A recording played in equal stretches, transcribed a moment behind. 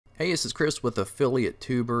Hey, this is Chris with Affiliate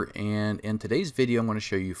Tuber, and in today's video I'm going to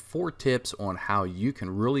show you 4 tips on how you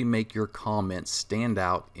can really make your comments stand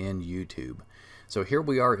out in YouTube. So here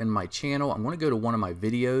we are in my channel. I'm going to go to one of my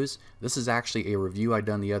videos. This is actually a review I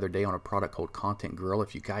done the other day on a product called Content Grill.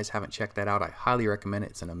 If you guys haven't checked that out, I highly recommend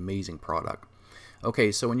it. It's an amazing product.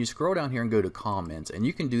 Okay, so when you scroll down here and go to comments, and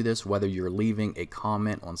you can do this whether you're leaving a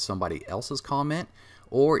comment on somebody else's comment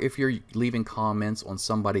or if you're leaving comments on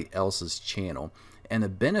somebody else's channel. And the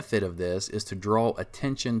benefit of this is to draw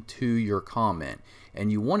attention to your comment. And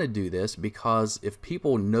you want to do this because if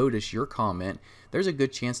people notice your comment, there's a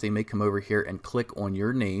good chance they may come over here and click on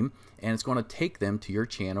your name, and it's going to take them to your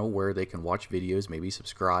channel where they can watch videos, maybe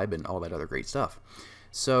subscribe, and all that other great stuff.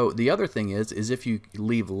 So the other thing is if you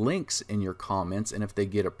leave links in your comments and if they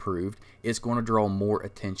get approved, it's going to draw more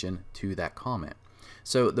attention to that comment.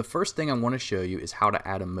 So the first thing I want to show you is how to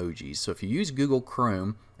add emojis. So if you use Google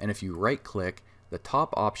Chrome and if you right click, the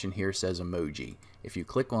top option here says emoji. If you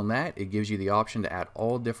click on that, it gives you the option to add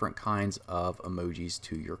all different kinds of emojis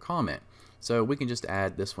to your comment. So we can just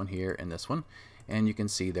add this one here and this one, and you can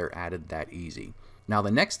see they're added that easy. Now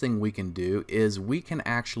the next thing we can do is we can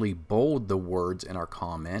actually bold the words in our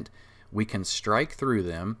comment, we can strike through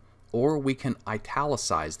them, or we can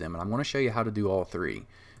italicize them, and I'm going to show you how to do all three.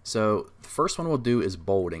 So the first one we'll do is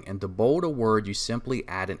bolding, and to bold a word you simply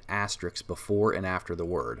add an asterisk before and after the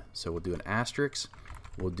word. So we'll do an asterisk,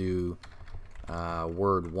 we'll do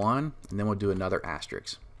word 1, and then we'll do another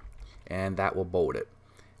asterisk, and that will bold it.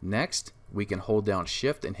 Next we can hold down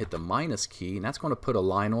shift and hit the minus key, and that's going to put a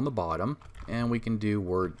line on the bottom, and we can do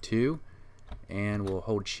word 2, and we'll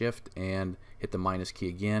hold shift and hit the minus key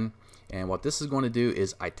again, and what this is going to do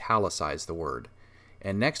is italicize the word.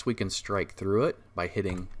 And next we can strike through it by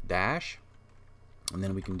hitting dash, and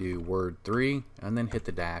then we can do word 3 and then hit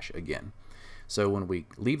the dash again. So when we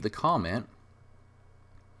leave the comment,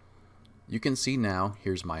 you can see now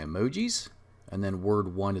here's my emojis, and then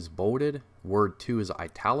word 1 is bolded, word 2 is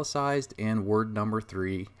italicized, and word number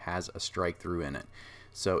 3 has a strike through in it.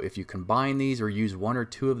 So if you combine these or use 1 or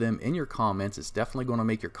 2 of them in your comments, it's definitely going to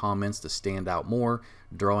make your comments to stand out more,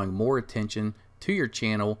 drawing more attention to your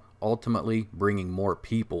channel, ultimately bringing more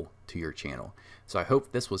people to your channel. So I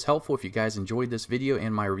hope this was helpful. If you guys enjoyed this video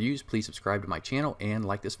and my reviews, please subscribe to my channel and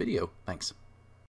like this video. Thanks.